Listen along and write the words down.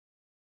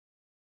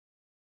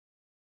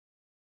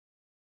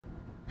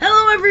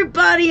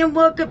everybody, and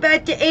welcome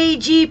back to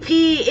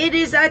AGP. It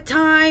is that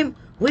time.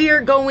 We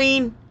are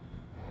going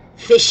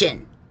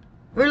fishing.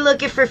 We're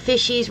looking for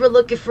fishies. We're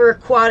looking for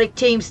aquatic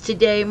tames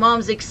today.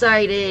 Mom's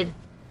excited.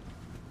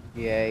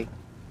 Yay.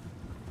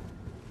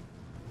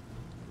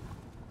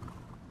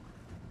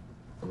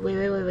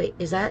 Wait.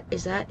 Is that?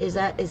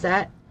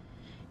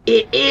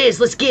 It is.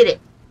 Let's get it.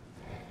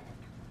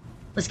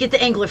 Let's get the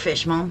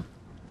anglerfish, Mom.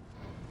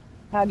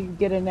 How do you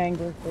get an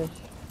anglerfish?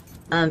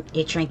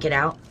 You shrink it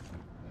out.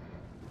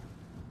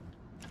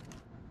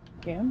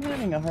 Okay, I'm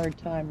having a hard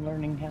time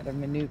learning how to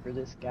maneuver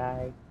this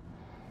guy.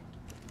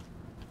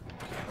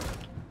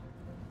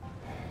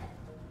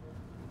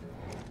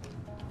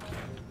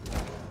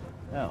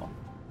 Oh.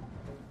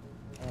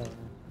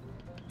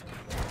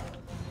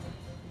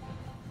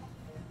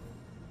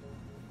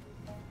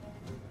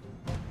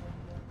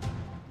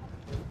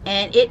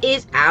 And it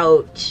is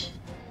out.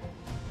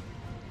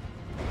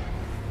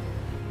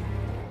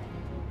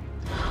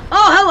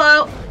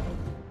 Oh, hello.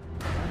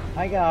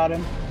 I got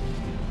him.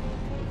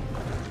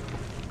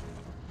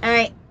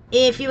 Alright,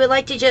 if you would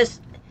like to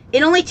just...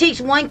 It only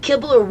takes one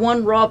kibble or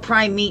one raw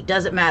prime meat,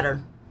 doesn't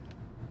matter.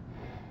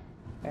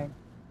 Okay.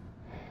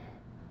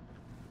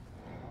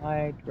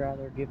 I'd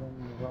rather give him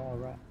the raw.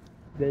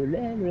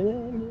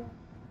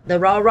 The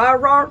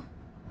raw?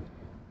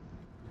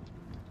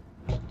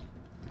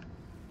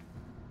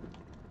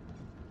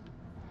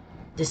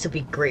 This would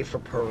be great for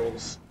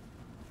pearls.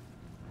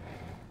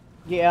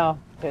 Yeah,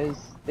 because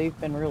they've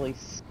been really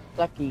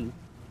sucky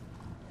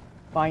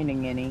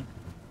finding any.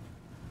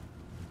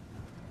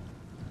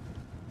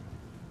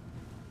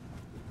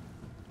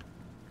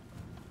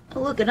 Oh,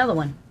 look, another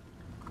one.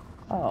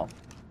 Oh.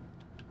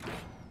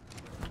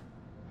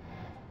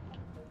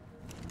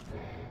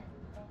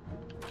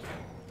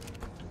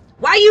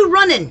 Why are you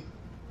running?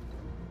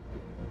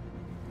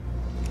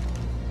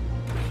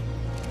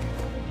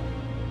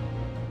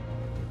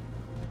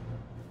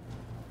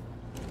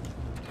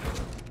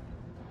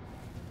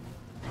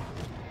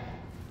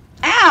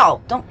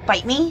 Ow! Don't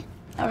bite me.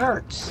 That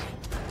hurts.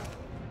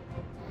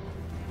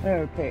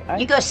 Okay,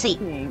 You go see.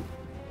 think...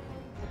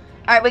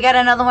 Alright, we got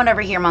another one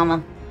over here,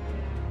 Mama.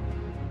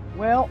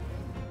 Well...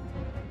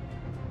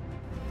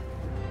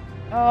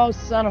 Oh,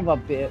 son of a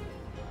bit.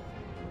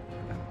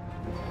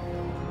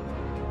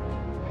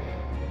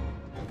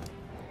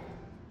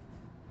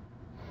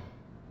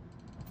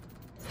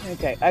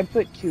 Okay, I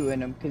put 2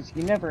 in them, because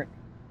you never...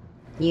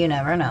 You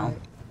never know.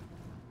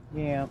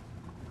 Yeah.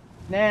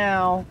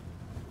 Now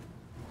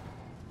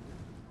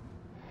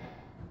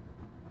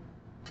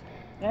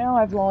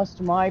I've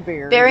lost my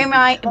berry.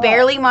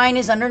 Barely mine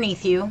is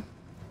underneath you.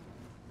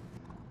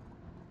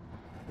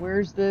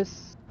 Where's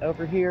this?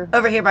 Over here?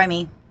 Over here by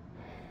me.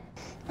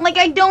 Like,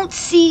 I don't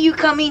see you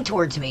coming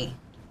towards me.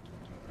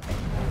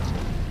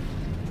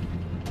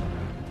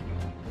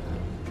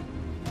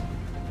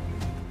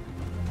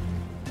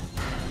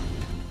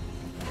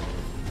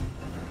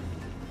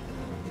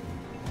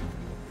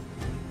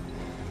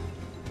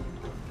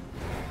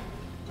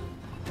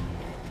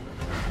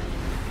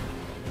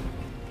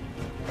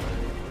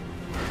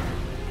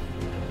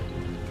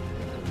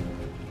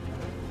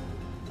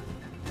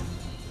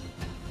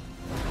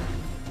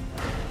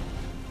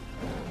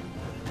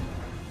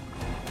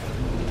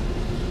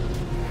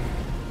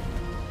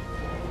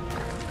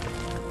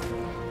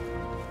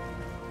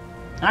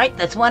 Alright,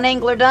 that's one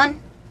angler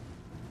done.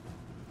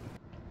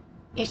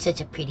 You're such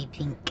a pretty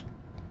pink.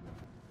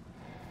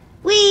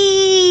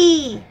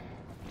 Whee!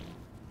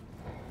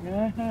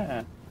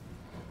 Uh-huh.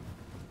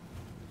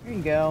 There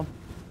you go.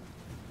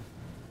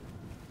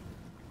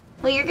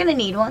 Well, you're gonna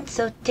need one,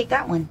 so take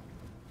that one.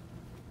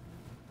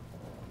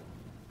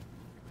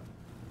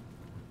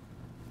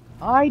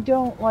 I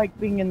don't like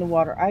being in the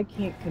water. I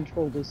can't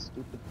control this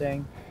stupid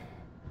thing.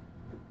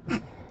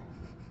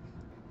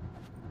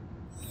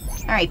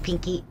 Alright,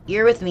 Pinky,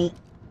 you're with me.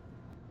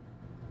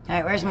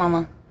 Alright, where's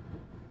Mama?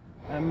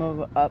 I'm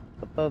up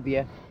above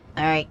you.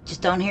 Alright,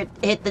 just don't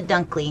hit the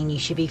Dunkley and you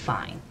should be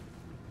fine.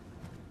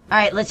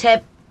 Alright, let's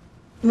head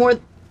more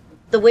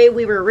the way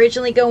we were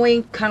originally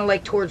going, kind of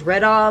like towards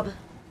Red Ob.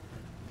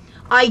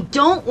 I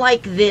don't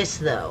like this,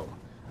 though.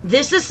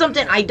 This is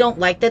something I don't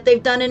like that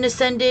they've done in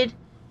Ascended.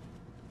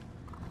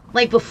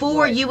 Like,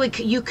 before, right.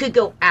 you could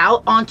go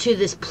out onto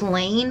this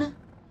plane,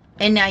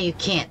 and now you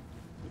can't.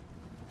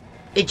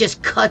 It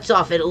just cuts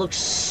off it. It looks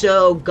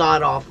so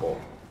god-awful.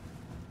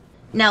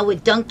 Now,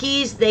 with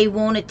donkeys, they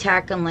won't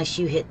attack unless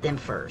you hit them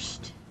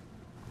first.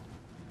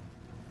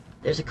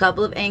 There's a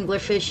couple of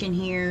anglerfish in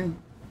here.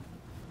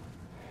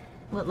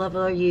 What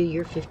level are you?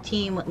 You're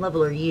 15. What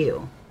level are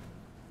you?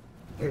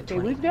 You're 20.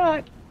 Okay, we've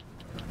got...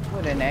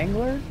 What, an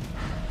angler?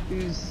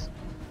 Who's...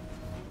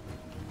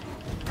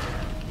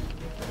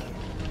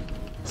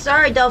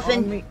 Sorry,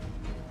 Dolphin.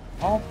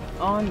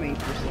 On me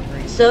for some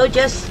reason. So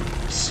just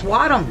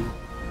swat them.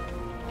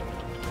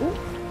 Ooh.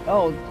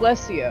 Oh,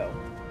 Plesio.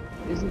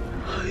 Isn't...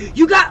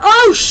 You got...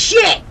 Oh,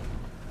 shit!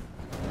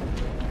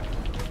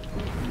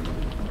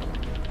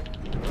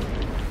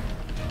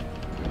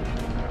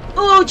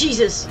 Oh,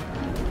 Jesus.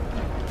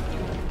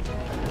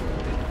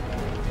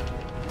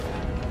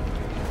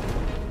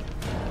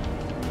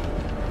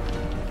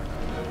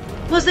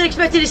 wasn't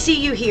expecting to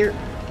see you here.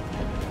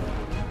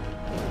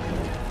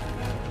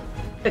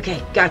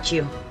 Okay, got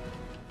you.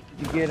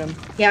 Did you get him?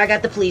 Yeah, I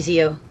got the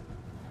Plesio.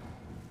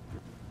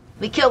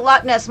 We killed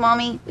Loch Ness,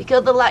 Mommy. We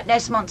killed the Loch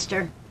Ness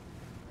monster.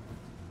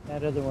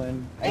 That other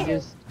one. I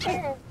just...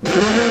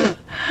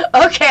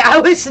 Okay, I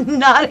was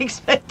not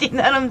expecting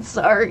that. I'm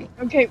sorry.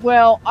 Okay,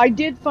 well, I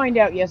did find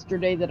out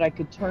yesterday that I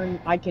can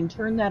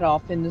turn that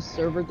off in the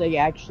server. They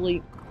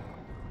actually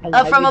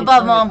allow From you to above,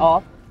 turn Mom. it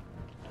off.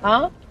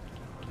 Huh?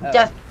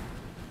 Death.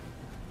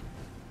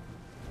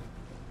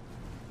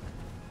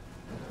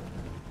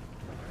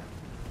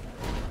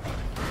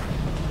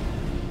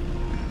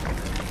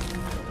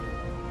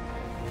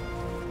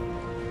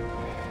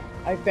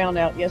 I found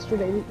out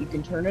yesterday that you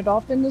can turn it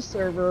off in the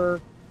server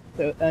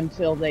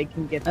until they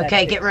can get that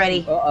Okay, fixed. get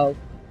ready. Uh-oh.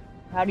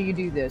 How do you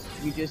do this?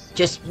 You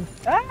just...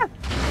 Ah!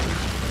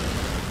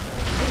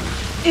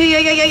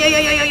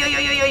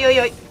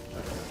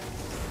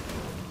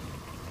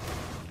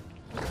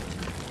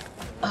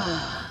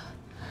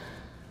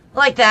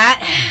 Like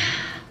that.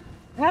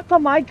 How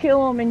come I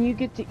kill them and you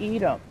get to eat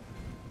them?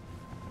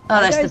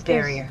 Oh, that's the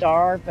barrier.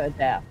 Starve to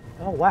death.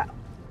 Oh, wow.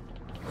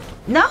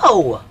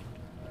 No!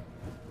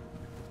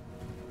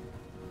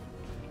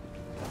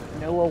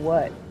 Noah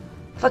what?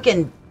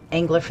 Fucking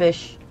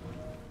anglerfish.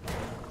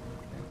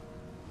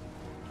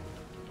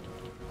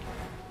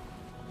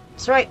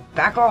 That's right,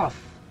 back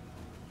off.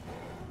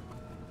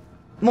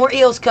 More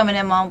eels coming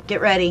in, Mom.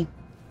 Get ready.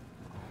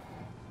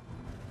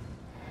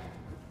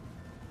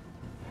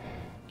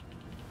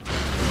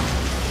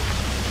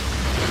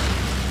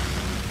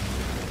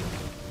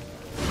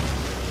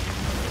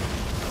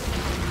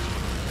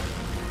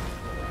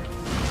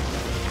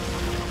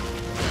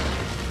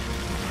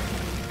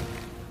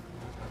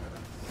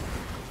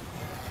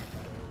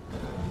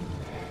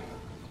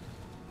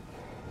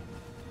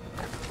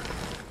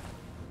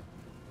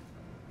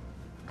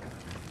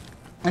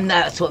 And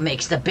that's what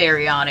makes the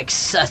baryonyx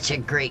such a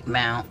great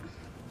mount.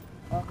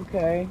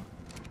 Okay.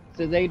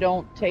 So they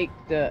don't take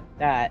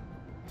that.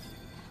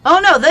 Oh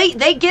no,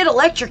 they get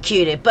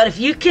electrocuted, but if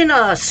you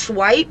can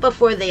swipe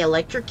before they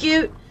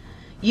electrocute,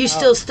 you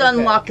still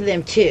stun lock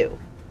them too.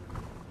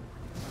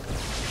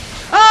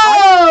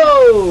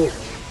 Oh!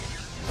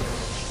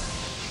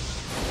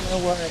 You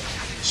know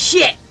what?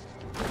 Shit!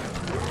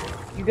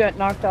 You got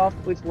knocked off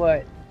with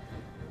what?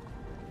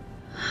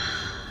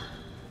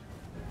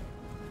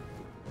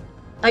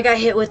 I got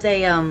hit with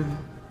a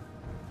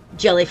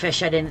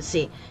jellyfish I didn't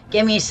see.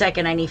 Give me a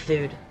second, I need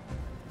food.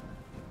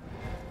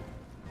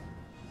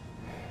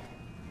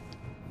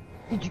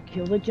 Did you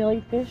kill the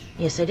jellyfish?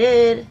 Yes, I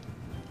did. Did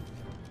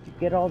you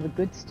get all the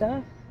good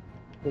stuff?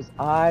 Because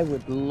I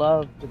would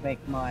love to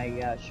make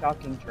my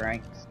shocking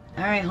drinks.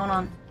 Alright, hold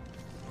on.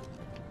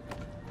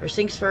 First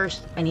things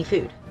first, I need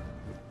food.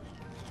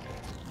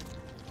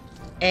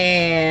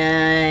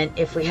 And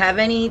if we have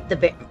any,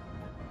 the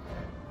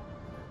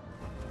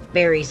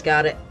berries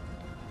got it.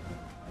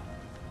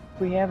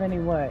 If we have any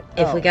what?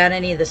 If we got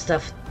any of the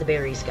stuff, the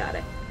berries got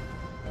it.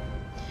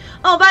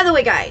 Oh, by the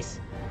way, guys.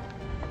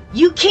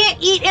 You can't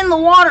eat in the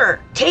water.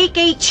 Take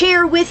a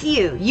chair with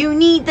you. You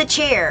need the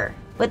chair.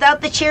 Without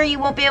the chair, you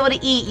won't be able to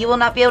eat. You will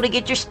not be able to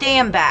get your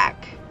stand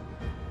back.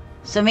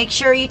 So make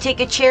sure you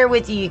take a chair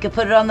with you. You can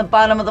put it on the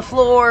bottom of the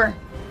floor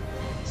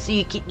so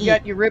you can eat. You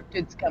got your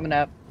riptids coming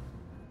up.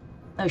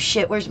 Oh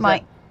shit, where's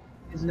my...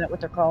 Isn't that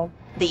what they're called?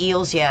 The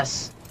eels,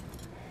 yes.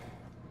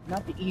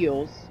 Not the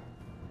eels.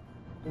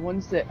 The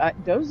ones that...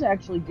 those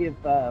actually give...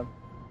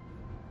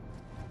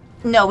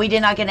 No, we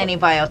did not get any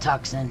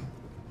biotoxin.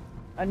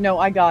 no,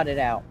 I got it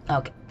out.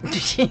 Okay.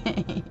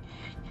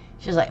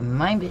 She's like,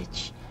 my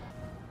bitch.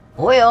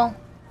 Oil.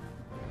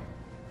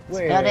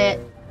 Where? Got it.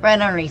 Right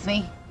underneath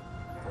me.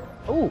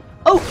 Oh.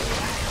 Oh!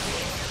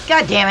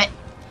 God damn it.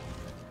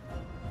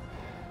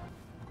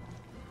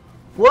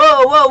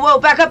 Whoa, whoa, whoa.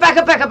 Back up, back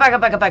up, back up, back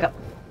up, back up, back up.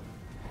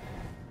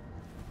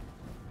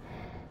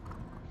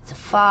 It's a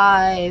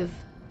 5.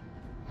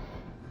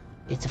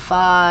 It's a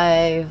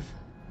 5.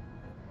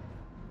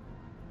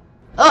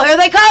 Oh, here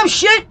they come!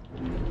 Shit!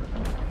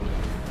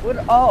 What?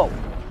 Oh.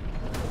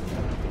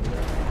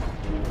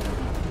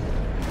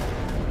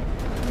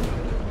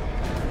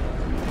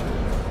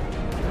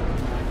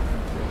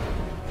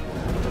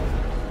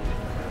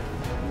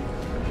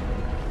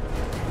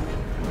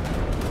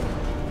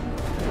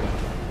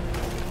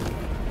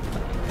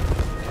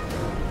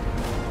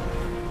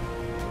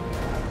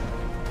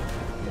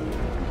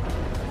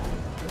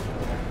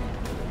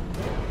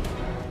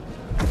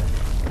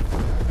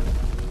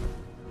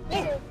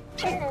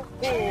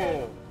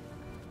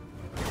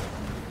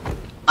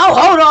 Oh,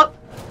 hold up!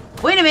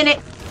 Wait a minute!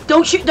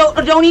 Don't shoot!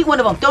 Don't eat one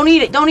of them! Don't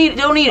eat it! Don't eat it!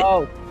 Don't eat it!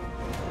 Oh.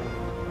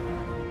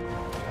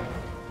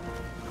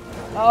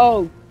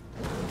 Oh.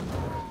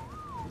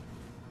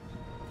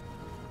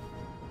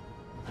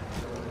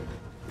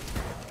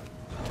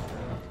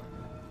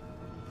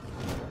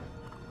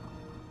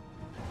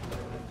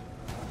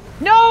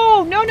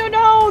 No! No! No!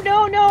 No!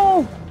 No!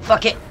 No!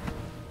 Fuck it!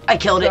 I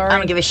killed it. I Sorry.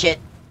 don't give a shit.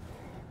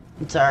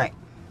 It's alright.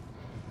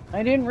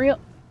 I didn't real.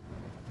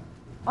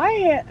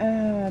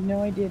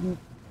 No, I didn't.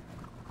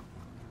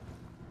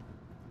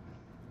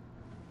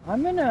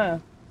 I'm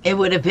gonna... It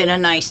would have been a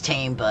nice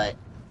tame, but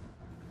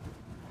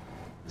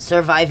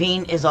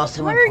surviving is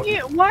also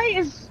important. Why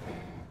is...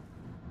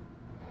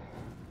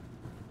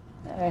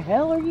 The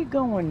hell are you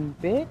going,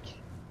 bitch?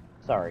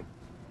 Sorry.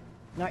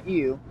 Not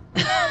you.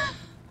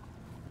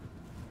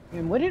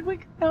 And what did we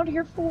come out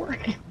here for?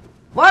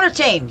 Water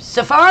tames.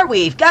 So far,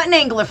 we've got an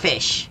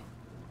anglerfish.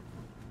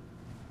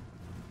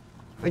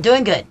 We're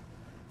doing good.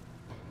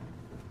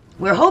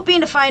 We're hoping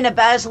to find a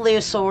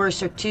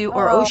Basilosaurus or two,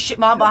 or oh shit,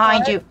 Mom,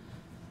 behind you.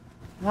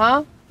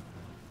 Huh?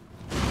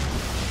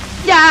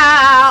 Yeah!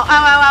 Ow,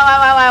 ow, ow,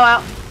 ow, ow, ow,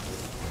 ow.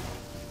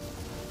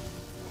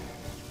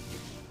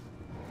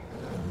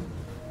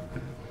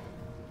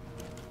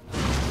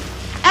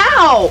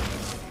 Ow!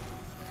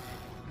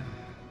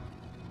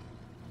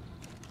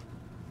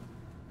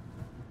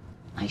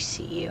 I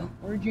see you.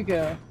 Where'd you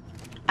go?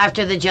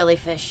 After the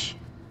jellyfish.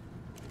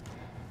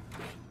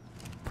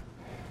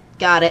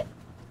 Got it.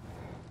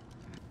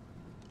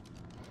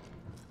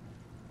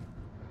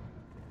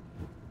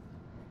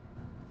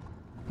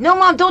 No,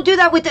 Mom, don't do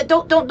that with it.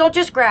 Don't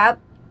just grab.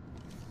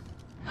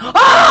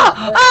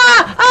 Ah!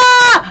 Ah!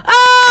 Ah!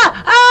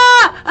 Ah!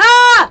 Ah!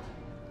 Ah!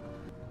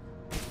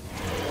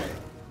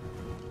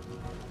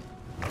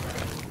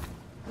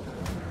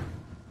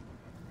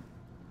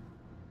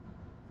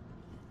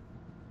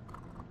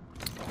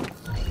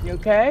 You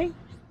okay?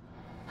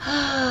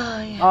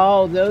 Yeah.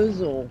 Oh, those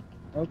will...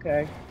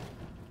 Okay.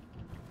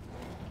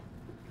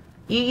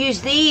 You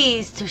use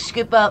these to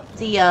scoop up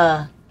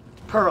the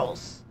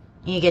pearls,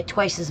 and you get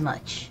twice as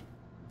much.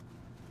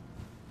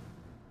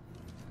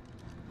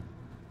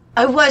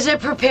 I wasn't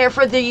prepared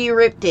for the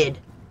Euryptid.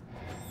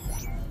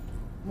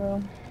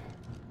 Well...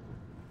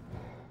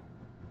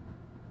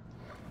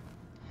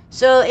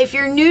 So if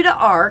you're new to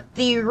Ark,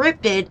 the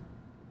Euryptid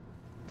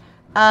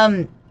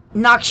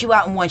knocks you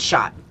out in one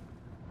shot.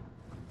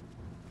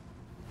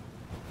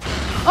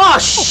 Oh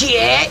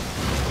shit!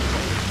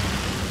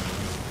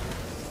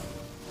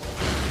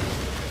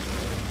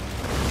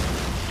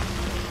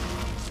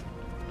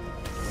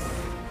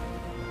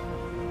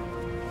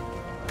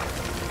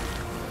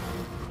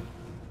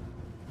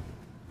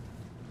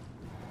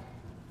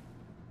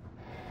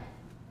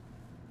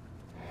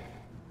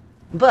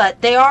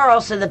 But they are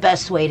also the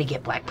best way to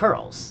get black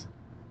pearls.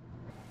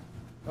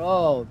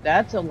 Oh,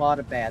 that's a lot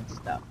of bad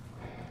stuff.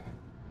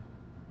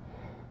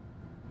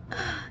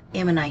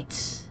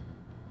 Ammonites.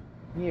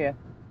 Yeah,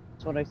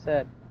 that's what I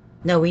said.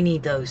 No, we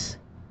need those.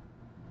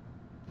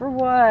 For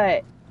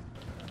what?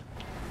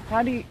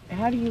 How do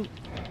you...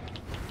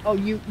 Oh,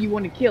 you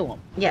want to kill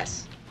them?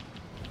 Yes.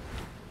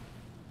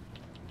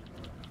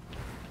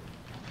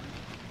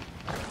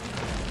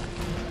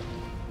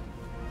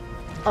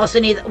 Also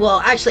need...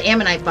 Well, actually,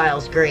 ammonite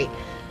file's great.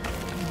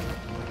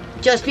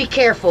 Just be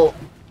careful.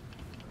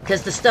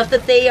 Because the stuff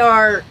that they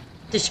are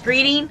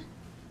discreting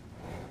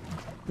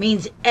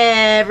means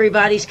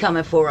everybody's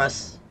coming for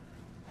us.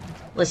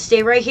 Let's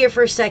stay right here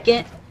for a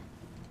second.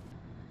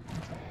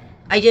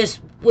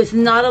 With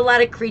not a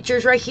lot of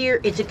creatures right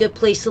here, it's a good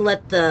place to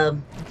let the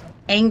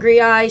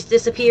angry eyes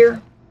disappear.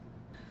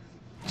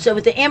 So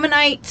with the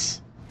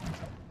ammonites,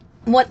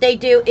 what they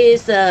do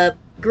is the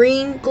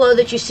green glow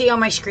that you see on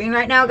my screen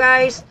right now,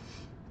 guys.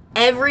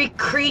 Every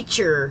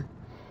creature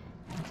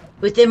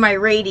within my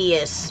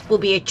radius will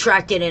be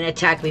attracted and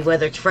attack me,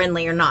 whether it's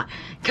friendly or not.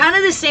 Kind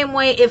of the same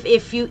way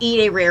if you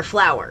eat a rare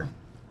flower.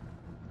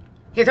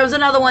 Here comes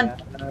another one.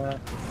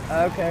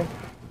 Okay.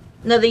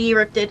 Another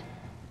Euryptid.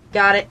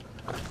 Got it.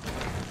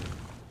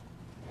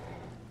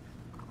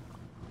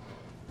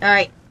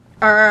 Alright.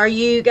 Are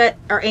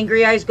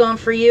angry eyes gone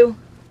for you?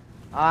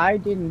 I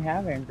didn't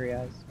have angry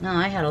eyes. No,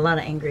 I had a lot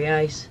of angry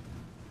eyes.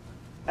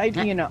 I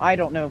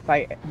don't know if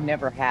I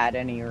never had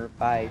any, or if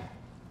by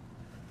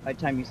the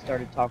time you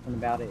started talking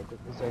about it, it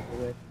was over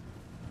with.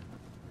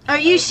 Are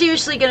you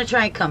seriously gonna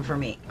try and come for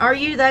me? Are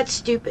you that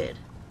stupid?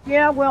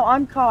 Yeah, well,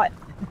 I'm caught.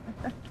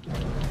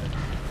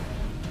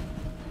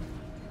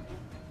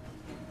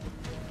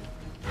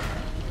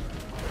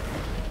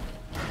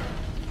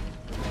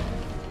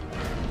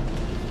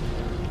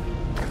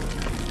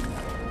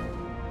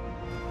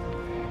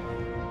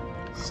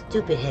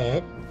 Stupid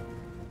head.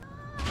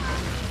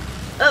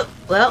 Oh,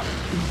 well.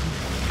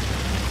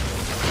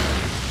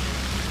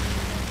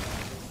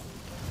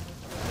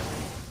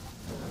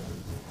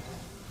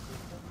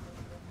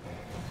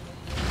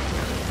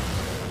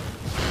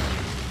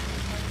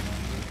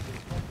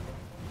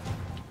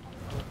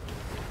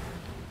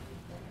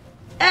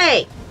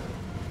 Hey!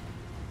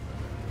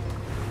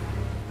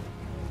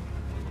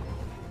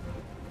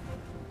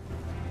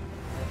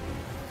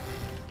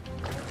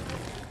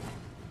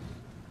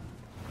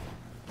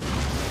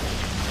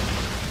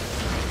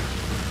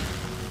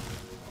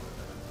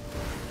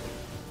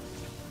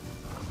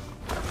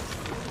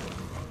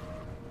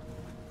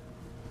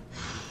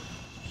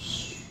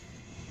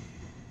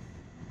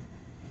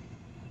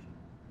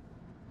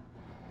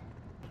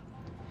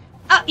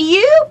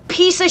 You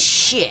piece of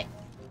shit.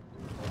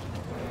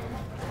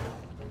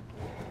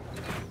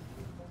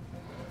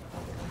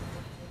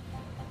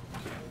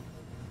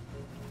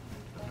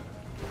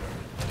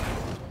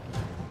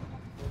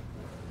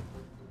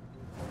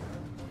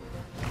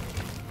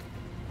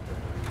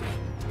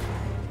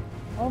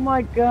 Oh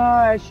my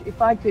gosh,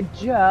 if I could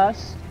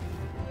just...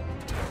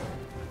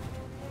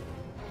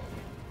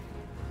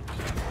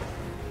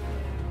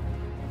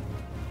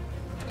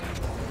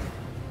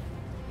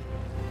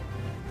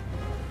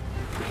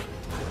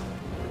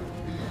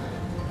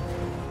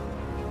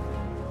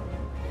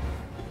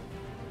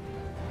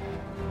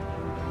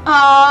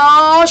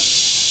 Oh,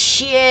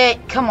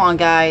 shit. Come on,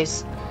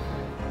 guys.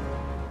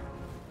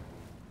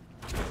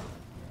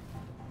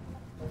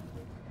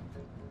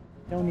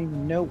 Don't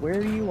even know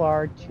where you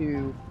are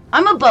to...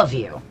 I'm above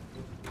you.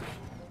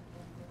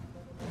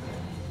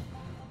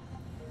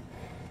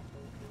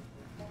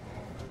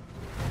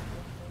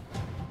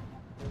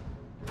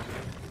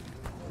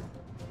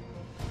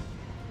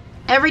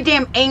 Every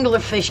damn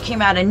anglerfish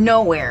came out of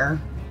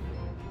nowhere.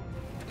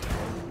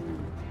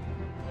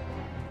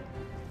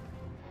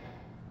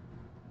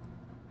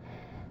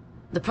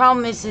 The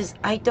problem is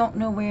I don't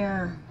know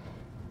where...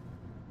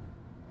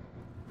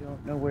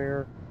 Don't know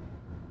where...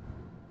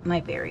 My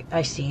berry.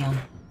 I see him.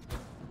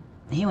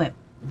 He went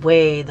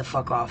way the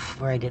fuck off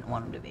where I didn't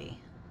want him to be.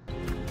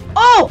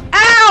 Oh!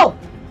 Ow!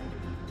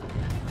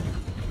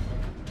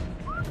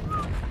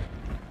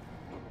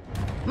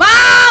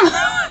 Mom!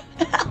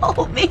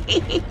 Help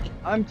me!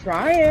 I'm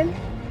trying.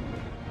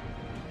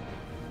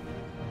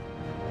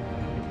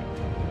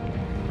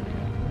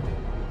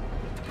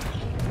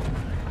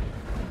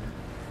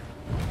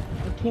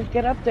 I can't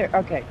get up there.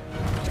 Okay.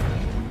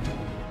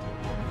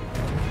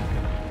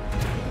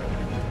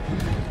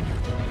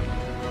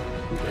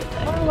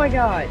 Oh my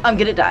god. I'm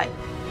gonna die.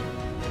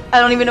 I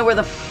don't even know where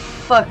the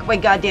fuck my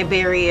goddamn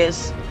berry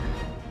is.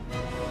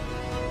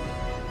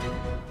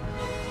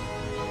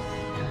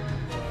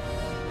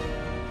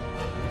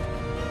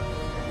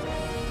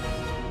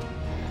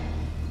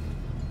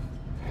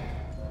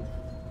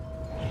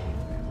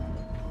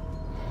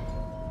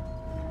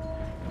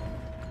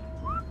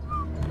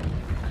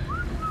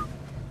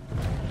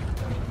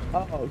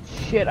 Oh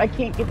shit, I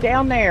can't get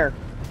down there.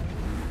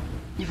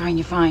 You're fine,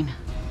 you're fine.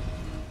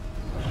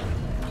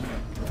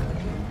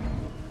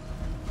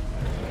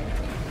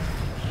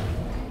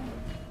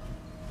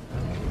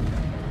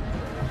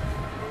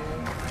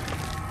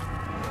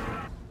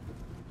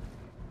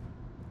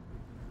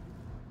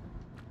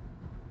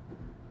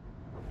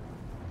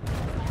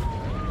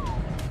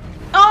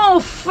 Oh,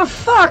 for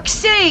fuck's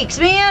sakes,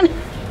 man!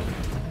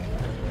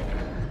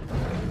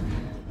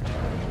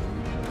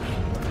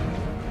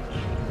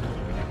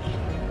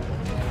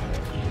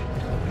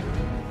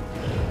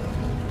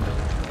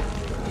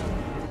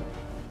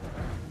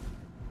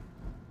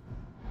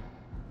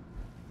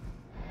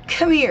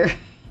 Come here.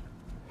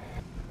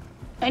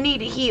 I need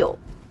to heal.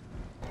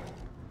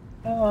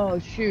 Oh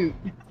shoot.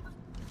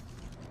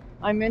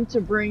 I meant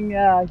to bring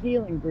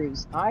healing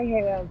brews. I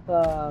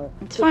have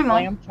It's fine, Mom.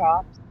 lamb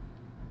chops.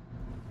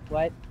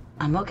 What?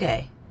 I'm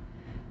okay.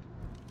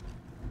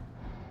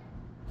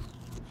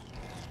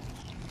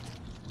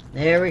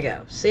 There we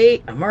go.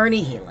 See, I'm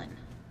already healing.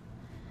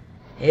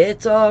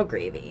 It's all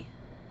gravy.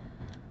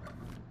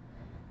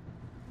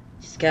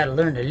 Just gotta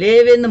learn to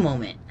live in the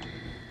moment.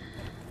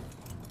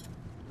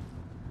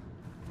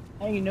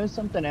 Hey, you know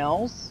something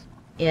else?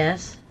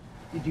 Yes?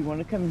 Did you want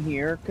to come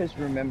here? Because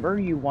remember,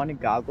 you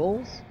wanted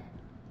goggles?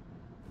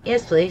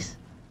 Yes, please.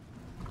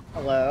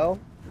 Hello?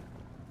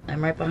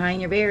 I'm right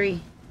behind your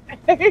berry.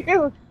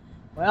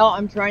 Well,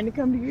 I'm trying to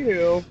come to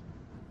you.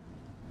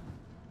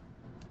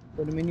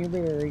 Put them in your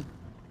berry.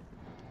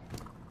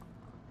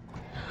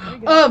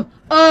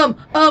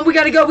 We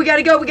gotta go, we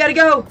gotta go, we gotta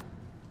go!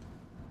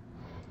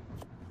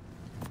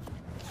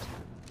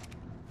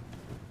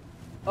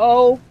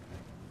 Oh!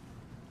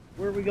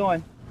 Where are we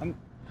going?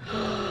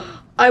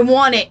 I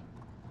want it!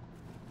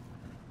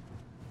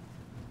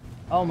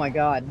 Oh my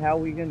god, how are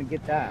we gonna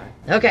get that?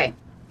 Okay.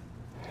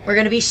 We're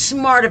gonna be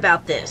smart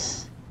about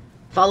this.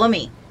 Follow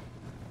me.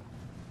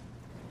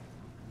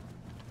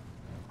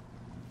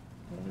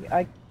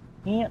 I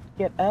can't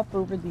get up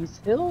over these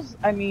hills.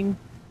 I mean...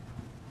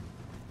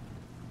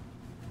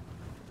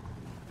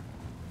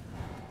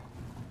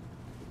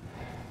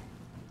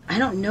 I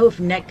don't know if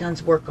net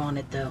guns work on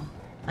it, though.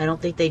 I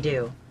don't think they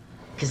do.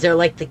 Because they're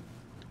like the...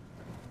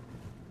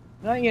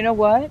 No, you know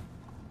what?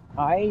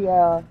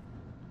 I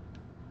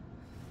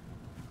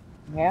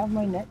have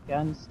my net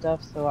gun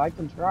stuff, so I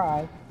can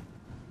try.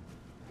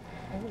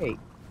 Oh, wait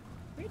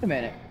a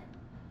minute.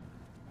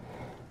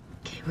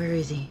 Okay, where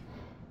is he?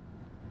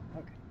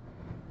 Okay.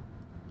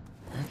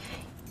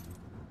 Okay.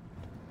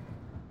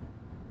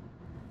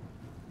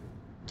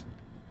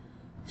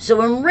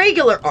 So in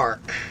regular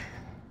Ark,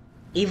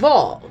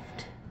 Evolved,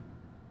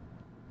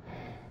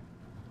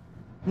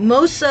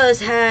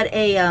 Mosas had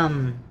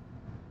a,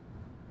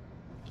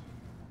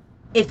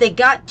 if they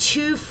got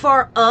too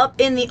far up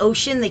in the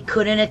ocean, they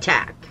couldn't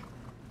attack.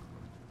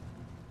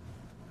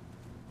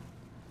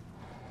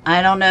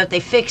 I don't know if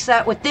they fixed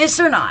that with this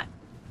or not.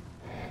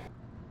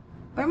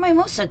 Where'd my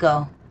Mosa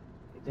go?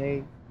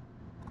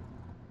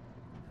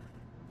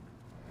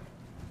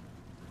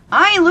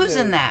 I ain't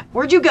losing that.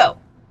 Where'd you go?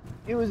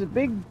 It was a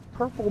big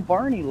purple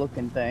Barney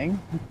looking thing.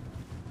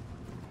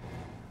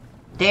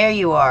 There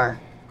you are.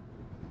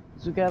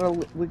 So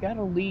we got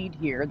a lead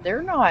here.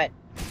 They're not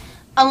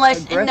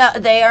Unless, aggressive.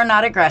 no, they are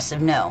not aggressive,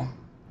 no.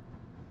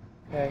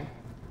 Okay.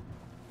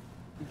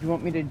 Did you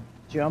want me to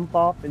jump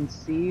off and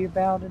see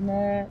about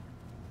that?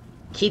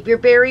 Keep your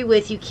berry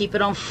with you. Keep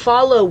it on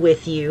follow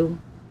with you.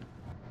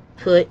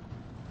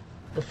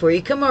 Before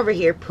you come over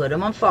here, put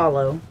him on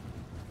follow.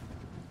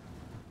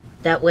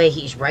 That way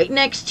he's right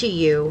next to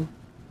you.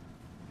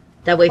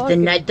 That way if the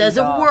net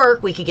doesn't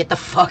work, we can get the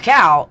fuck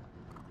out.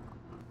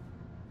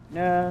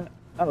 No.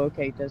 Oh,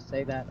 okay, it does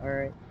say that.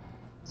 Alright.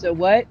 So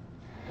what?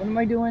 What am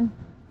I doing?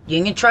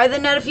 You can try the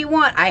net if you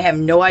want. I have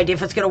no idea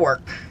if it's going to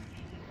work.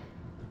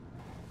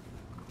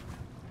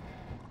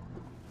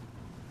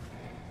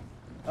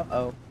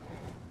 Uh-oh.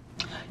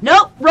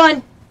 Nope,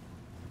 run.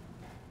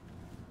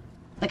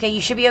 Okay,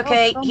 you should be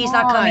okay. Oh, He's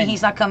not coming.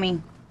 He's not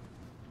coming.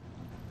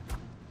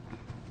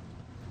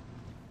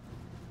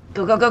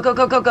 Go, go, go, go,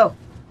 go, go, go.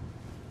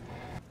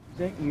 Is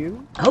that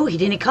you? Oh, he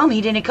didn't come.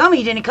 He didn't come.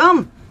 He didn't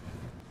come.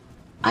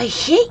 I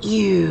hit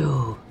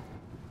you.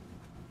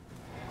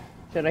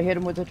 Should I hit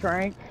him with a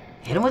trank?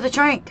 Hit him with a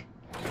trank.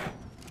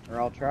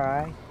 Or I'll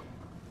try.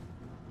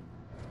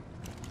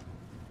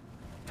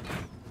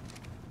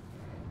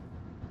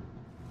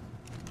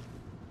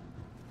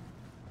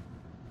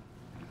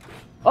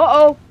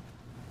 Uh-oh!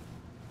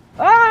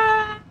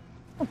 Ah!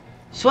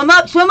 Swim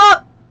up, swim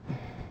up!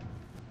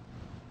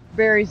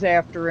 Barry's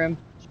after him.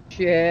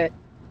 Shit.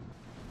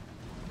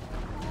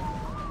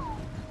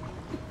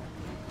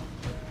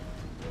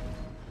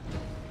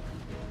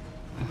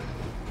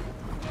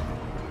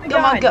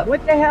 Come on, go.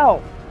 What the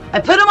hell? I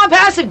put him on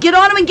passive. Get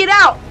on him and get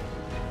out.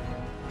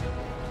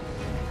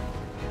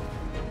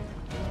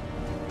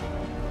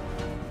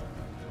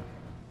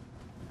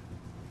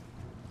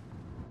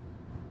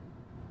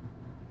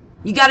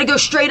 You gotta go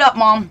straight up,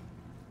 Mom.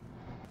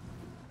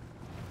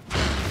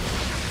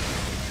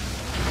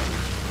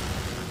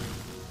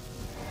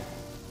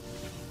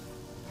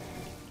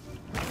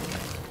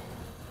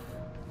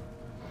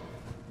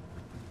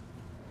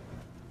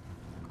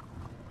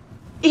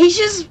 He's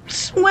just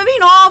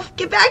swimming off.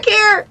 Get back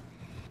here.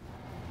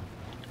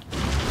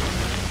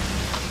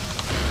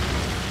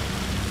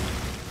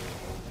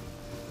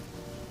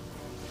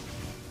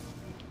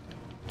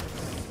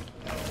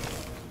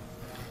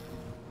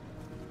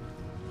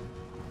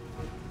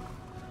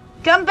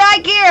 Come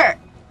back here.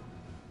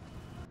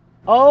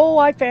 Oh,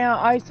 I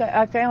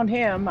found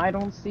him. I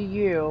don't see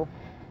you.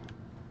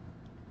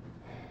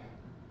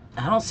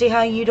 I don't see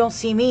how you don't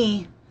see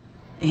me.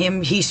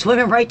 He's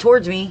swimming right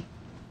towards me.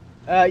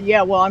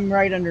 Yeah, well, I'm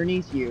right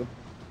underneath you.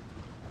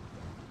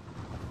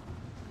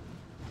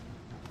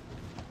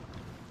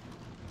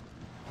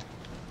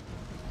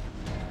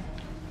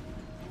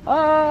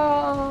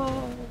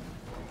 Oh!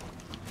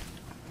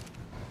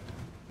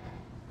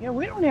 Yeah,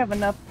 we don't have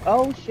enough.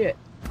 Oh, shit.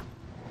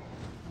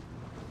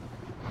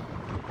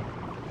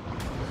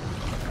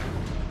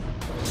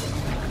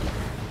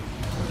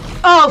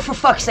 Oh, for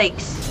fuck's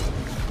sakes.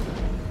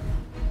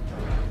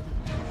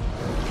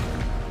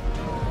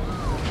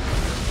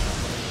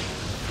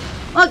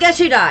 Well, guess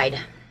who died?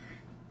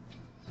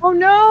 Oh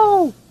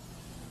no!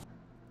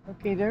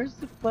 Okay, there's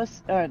the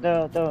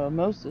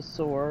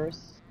Mosasaurus.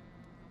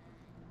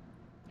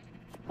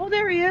 Oh,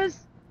 there he is.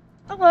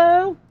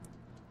 Hello.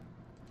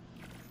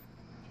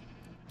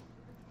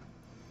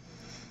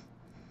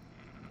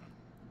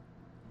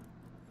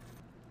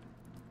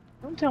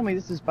 Don't tell me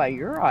this is by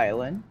your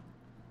island.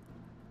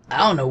 I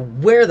don't know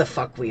where the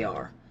fuck we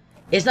are.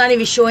 It's not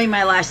even showing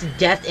my last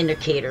death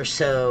indicator,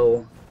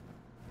 so...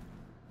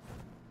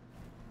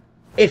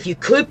 If you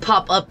could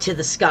pop up to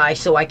the sky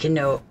so I can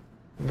know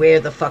where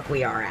the fuck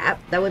we are at,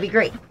 that would be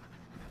great.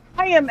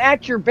 I am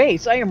at your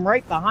base. I am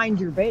right behind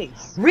your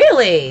base.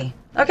 Really?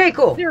 Okay,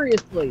 cool.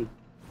 Seriously.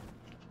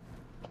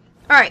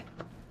 Alright.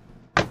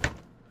 I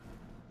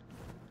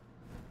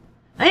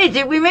didn't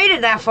think we made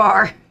it that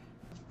far.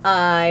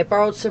 I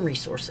borrowed some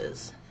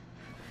resources.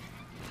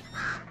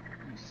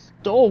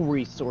 Stole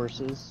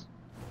resources.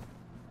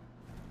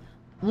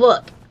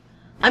 Look,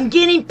 I'm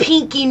getting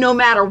pinky no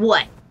matter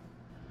what.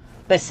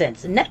 But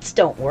since nets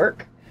don't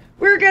work,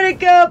 we're gonna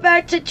go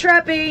back to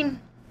trapping.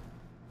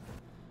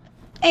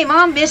 Hey,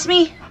 Mom, miss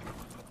me?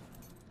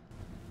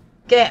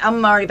 Okay,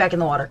 I'm already back in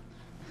the water.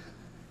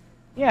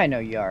 Yeah, I know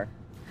you are.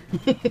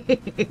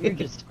 You're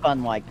just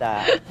fun like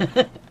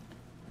that.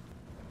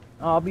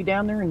 I'll be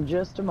down there in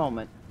just a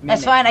moment.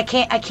 That's fine. I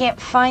can't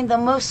find the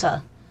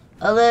Mosa.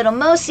 A little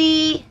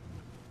Mosey.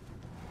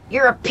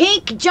 You're a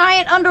pink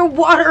giant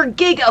underwater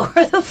giga.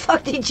 Where the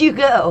fuck did you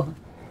go?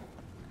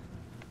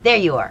 There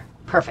you are.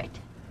 Perfect.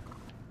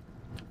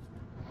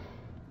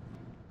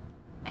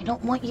 I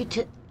don't want you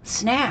to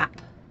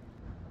snap.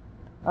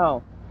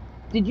 Oh.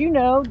 Did you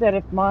know that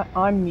if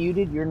I'm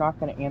muted, you're not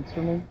going to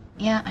answer me?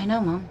 Yeah, I know,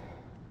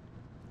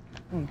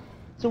 Mom.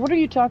 So what are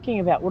you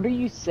talking about? What are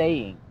you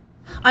saying?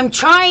 I'm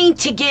trying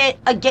to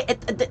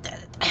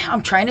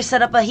I'm trying to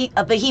set up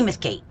a behemoth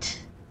gate.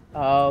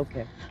 Oh,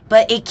 okay.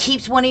 But it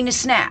keeps wanting to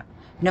snap.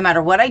 No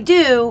matter what I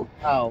do,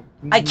 Oh.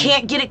 I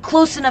can't get it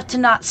close enough to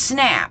not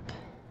snap.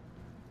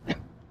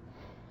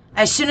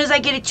 As soon as I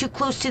get it too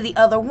close to the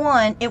other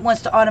one, it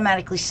wants to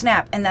automatically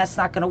snap, and that's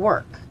not going to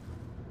work.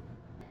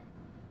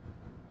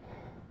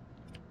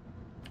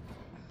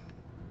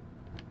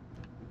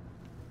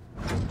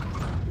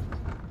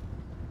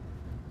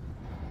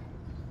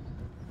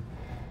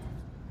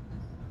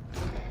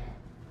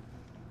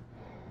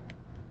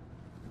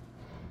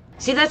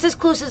 See, that's as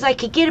close as I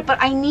could get it, but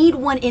I need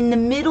one in the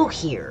middle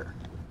here.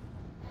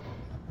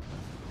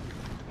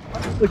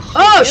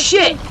 Oh,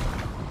 shit!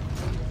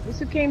 This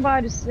who came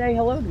by to say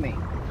hello to me.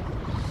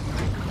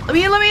 Let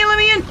me in, let me in, let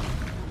me in!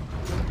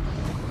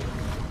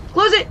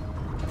 Close it!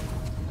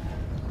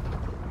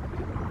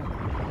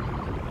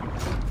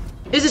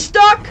 Is it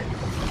stuck?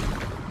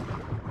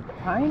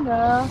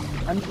 Kinda.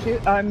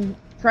 I'm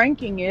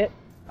cranking it,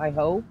 I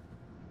hope.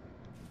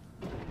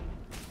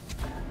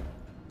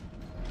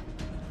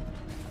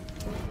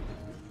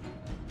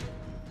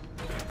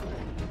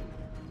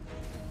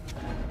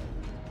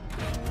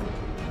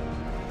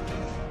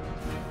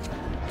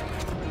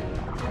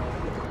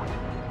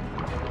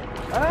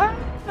 Ah!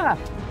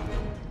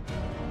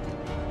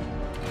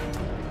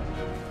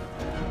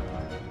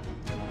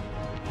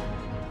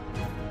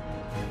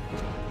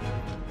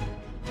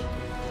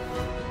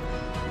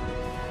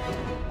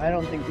 I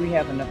don't think we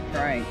have enough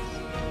cranks.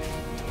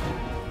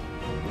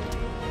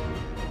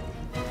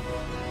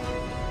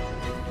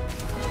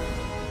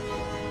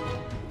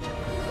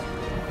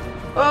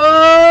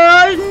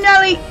 Oh,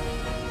 Nelly!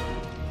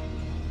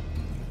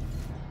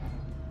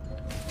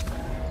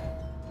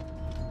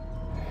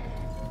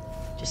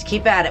 Just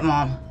keep at it,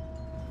 Mom.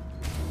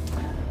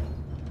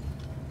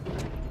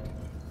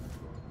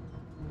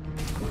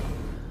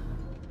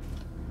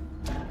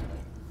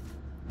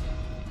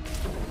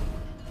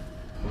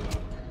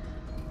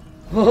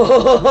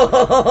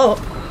 Oh,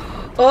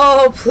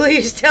 oh,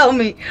 please tell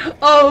me.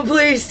 Oh,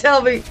 please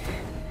tell me.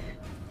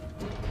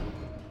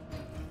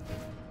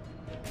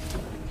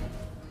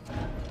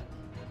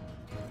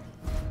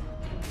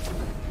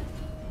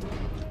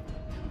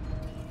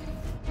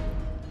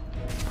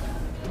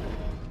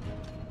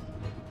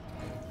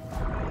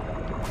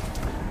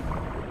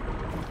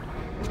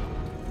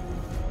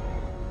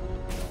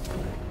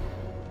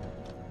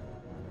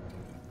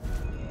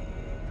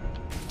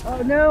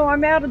 Oh no,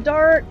 I'm out of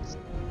darts.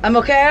 I'm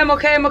okay, I'm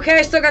okay, I'm okay.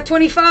 I still got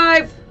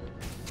 25.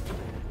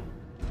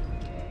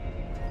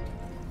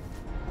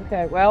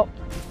 Okay, well.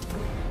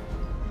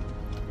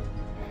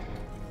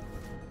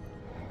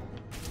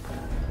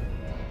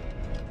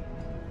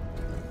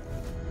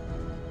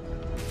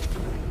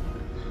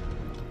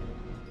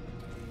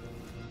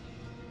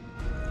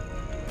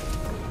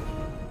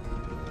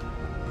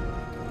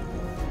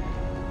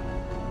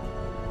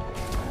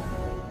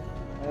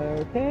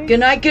 Okay. Good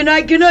night, good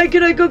night, good night,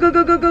 good night. Go, go,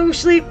 go, go, go,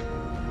 sleep.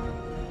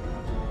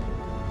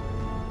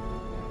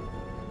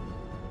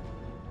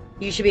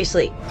 You should be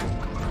asleep.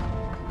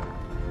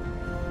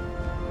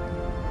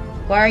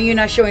 Why are you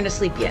not showing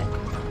asleep yet?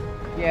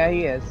 Yeah,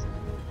 he is.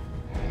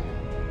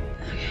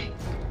 Okay.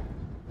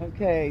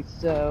 Okay,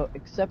 so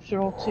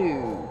exceptional 2.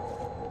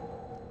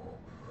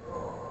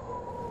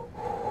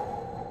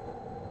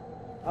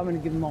 I'm gonna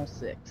give him all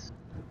 6.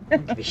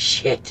 Don't give a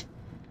shit.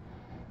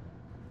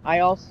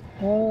 I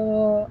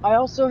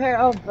also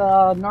have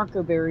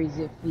narco berries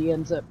if he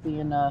ends up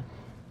being a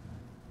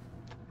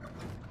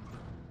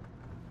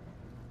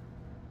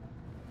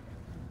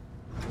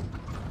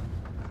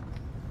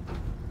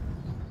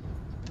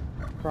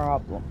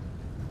problem.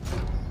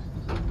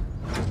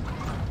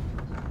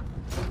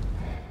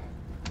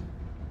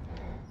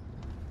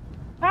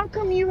 How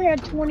come you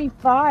had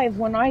 25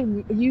 when I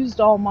used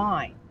all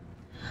mine?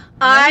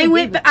 I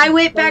went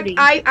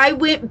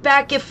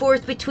back and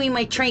forth between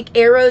my trank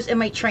arrows and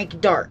my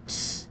trank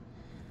darts.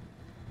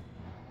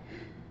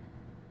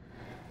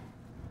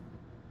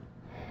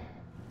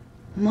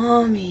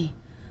 Mommy,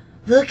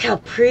 look how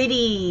pretty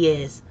he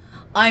is.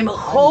 I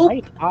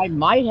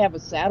might have a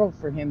saddle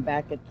for him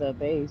back at the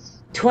base.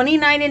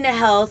 29 in the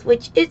health,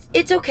 which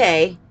it's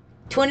okay.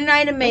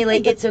 29 in melee,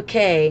 it's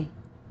okay.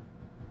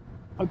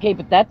 Okay,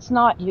 but that's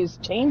not his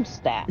tame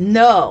stat.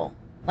 No.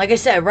 Like I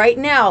said, right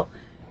now,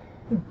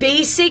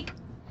 basic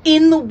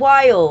in the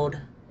wild.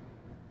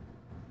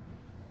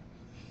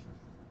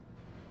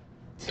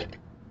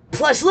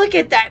 Plus, look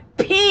at that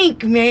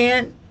pink,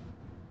 man.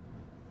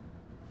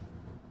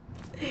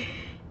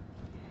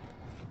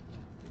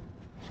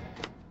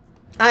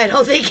 I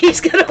don't think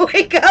he's gonna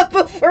wake up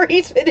before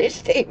he's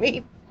finished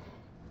taming.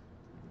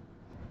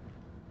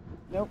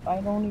 Nope,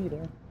 I don't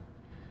either.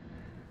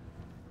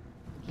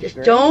 Just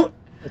don't.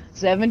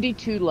 It's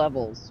 72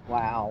 levels.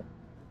 Wow.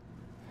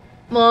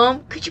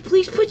 Mom, could you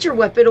please put your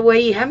weapon away?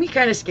 You have me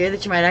kind of scared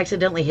that you might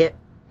accidentally hit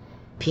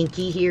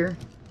Pinky here.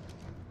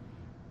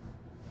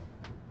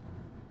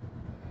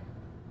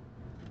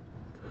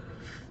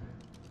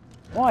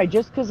 Why?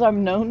 Just because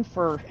I'm known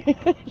for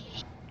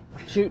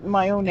shooting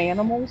my own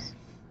animals?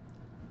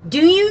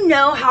 Do you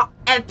know how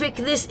epic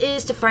this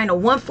is to find a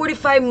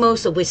 145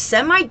 Mosa with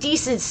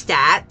semi-decent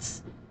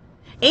stats?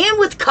 And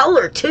with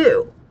color,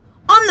 too.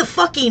 On the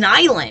fucking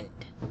island.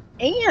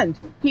 And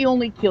he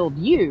only killed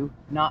you,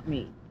 not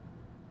me.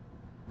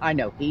 I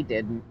know he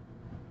didn't,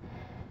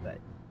 but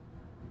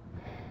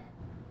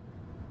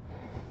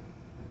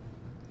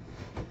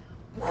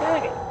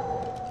okay.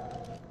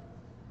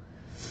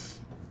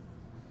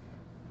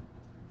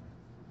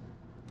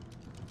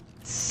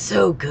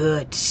 So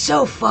good.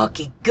 So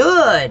fucking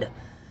good.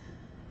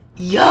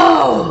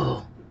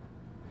 Yo.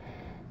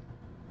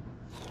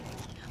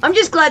 I'm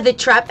just glad the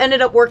trap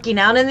ended up working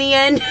out in the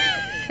end.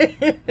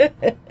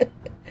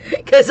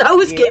 Because I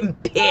was getting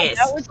pissed.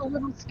 That was a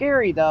little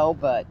scary, though,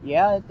 but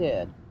yeah, it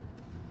did.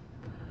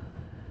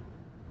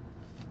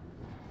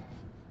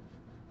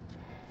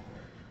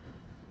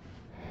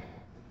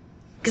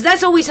 Because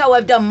that's always how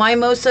I've done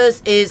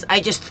mimosas, is I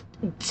just,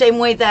 same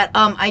way that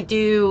I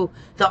do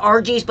the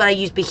RGs, but I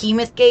use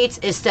behemoth gates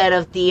instead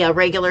of the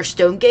regular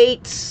stone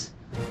gates.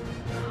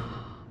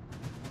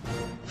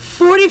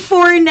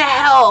 44 in the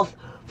health,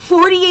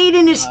 48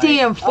 in his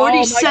stam,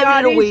 47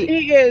 in the weight.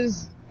 He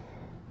is...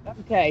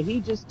 Okay,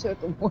 he just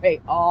took away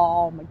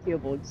all my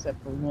kibble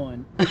except for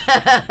one.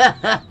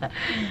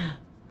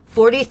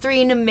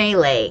 43 in the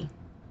melee.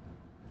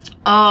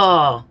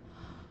 Oh.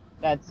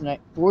 That's not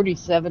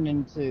 47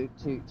 into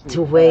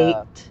to weight.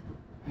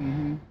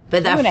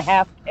 But that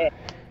 2.5.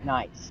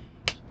 Nice.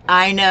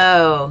 I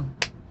know.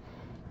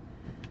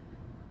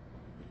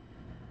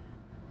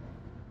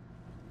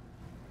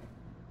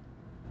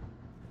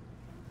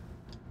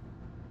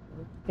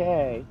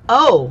 Okay.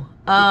 Oh,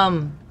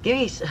 give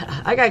me.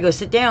 I gotta go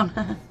sit down.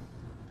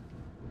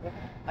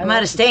 I'm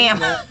out of stam.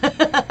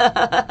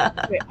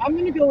 Okay, I'm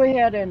gonna go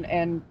ahead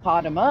and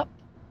pot him up.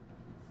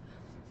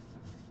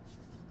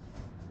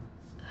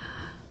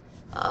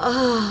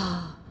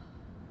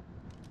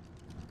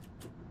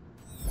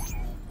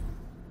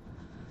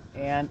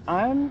 And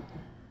I'm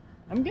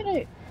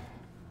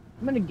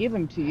gonna give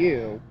him to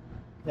you,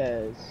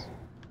 because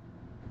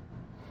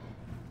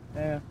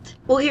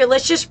well, here,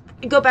 let's just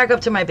go back up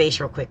to my base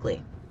real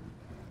quickly.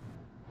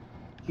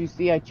 You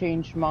see I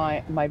changed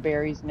my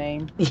berry's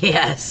name?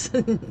 Yes.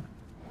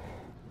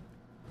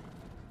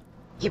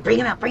 You bring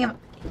him out, bring him out.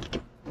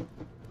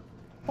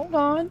 Hold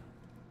on.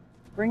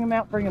 Bring him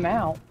out, bring him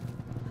out.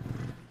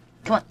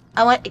 Come on,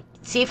 I want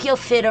see if he'll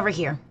fit over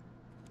here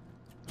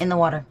in the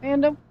water.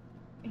 And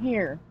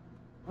here,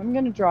 I'm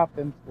gonna drop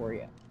him for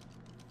you.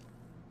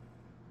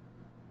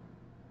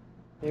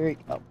 There you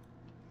go.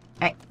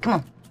 Alright, come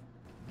on.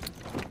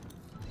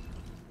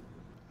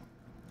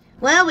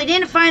 Well, we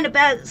didn't find a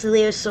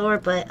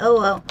Basileosaur, but oh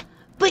well.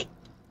 But,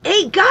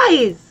 hey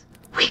guys!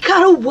 We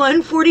got a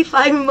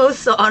 145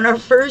 mimosa on our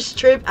first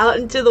trip out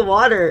into the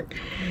water.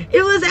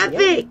 It was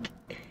epic!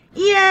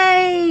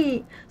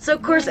 Yay! So,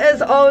 of course,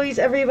 as always,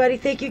 everybody,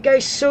 thank you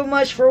guys so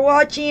much for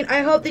watching. I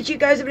hope that you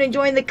guys have been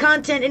enjoying the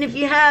content, and if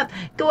you have,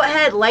 go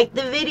ahead, like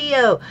the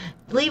video.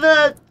 Leave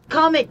a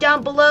comment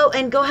down below,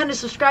 and go ahead and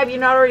subscribe if you're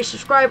not already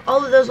subscribed.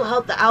 All of those will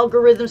help the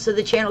algorithm so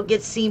the channel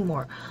gets seen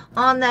more.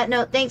 On that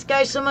note, thanks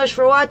guys so much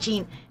for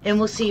watching, and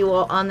we'll see you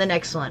all on the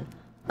next one.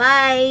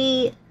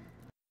 Bye!